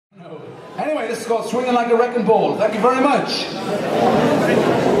Anyway, this is called Swinging Like a Wrecking Ball. Thank you very much.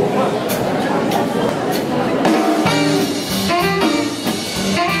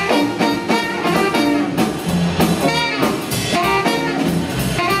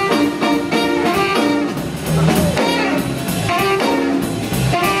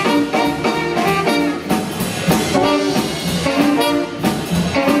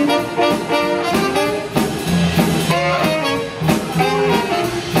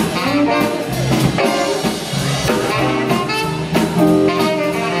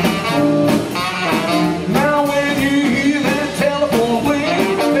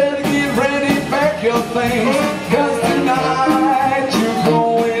 Cause tonight you're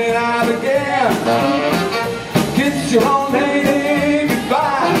going out again. Kiss your old lady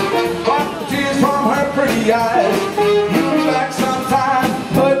goodbye. Wipe the tears from her pretty eyes. You'll be back sometime,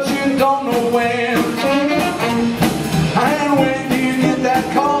 but you don't know when. And when you get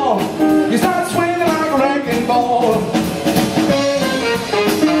that call, you start swinging like a wrecking ball.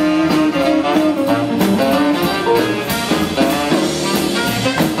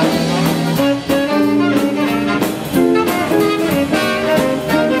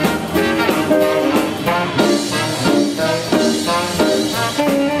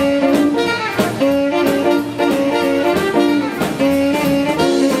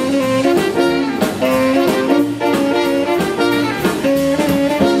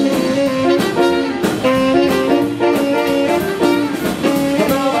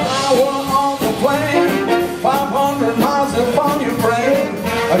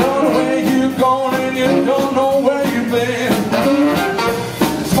 I don't know where you're going and you don't know where you've been.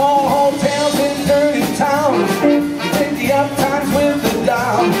 Small hotels in dirty towns, you take the up times with the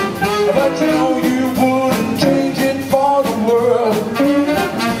down, but you know you wouldn't change it for the world.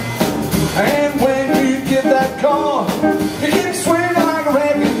 And when you get that call, you keep swinging like a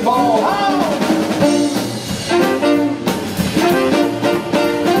wrecking ball. Oh!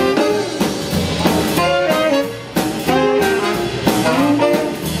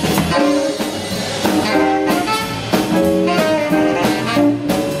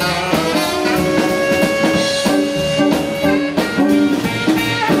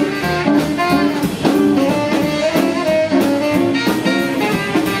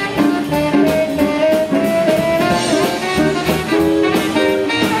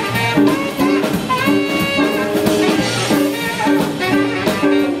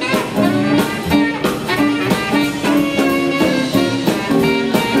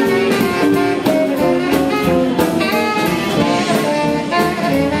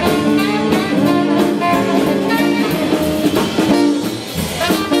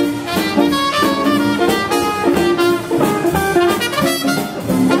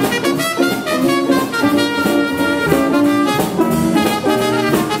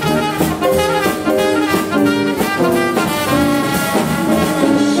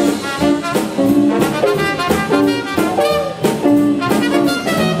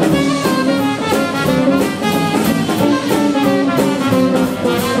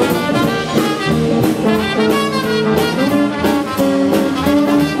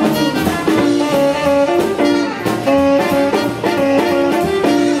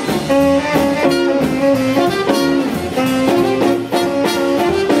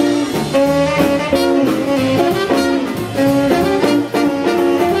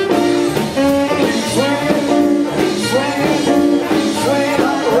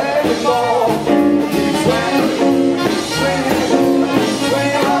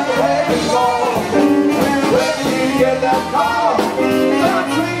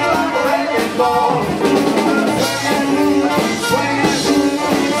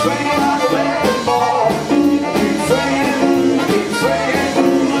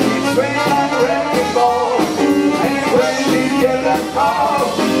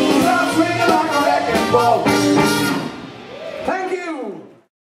 Thank you!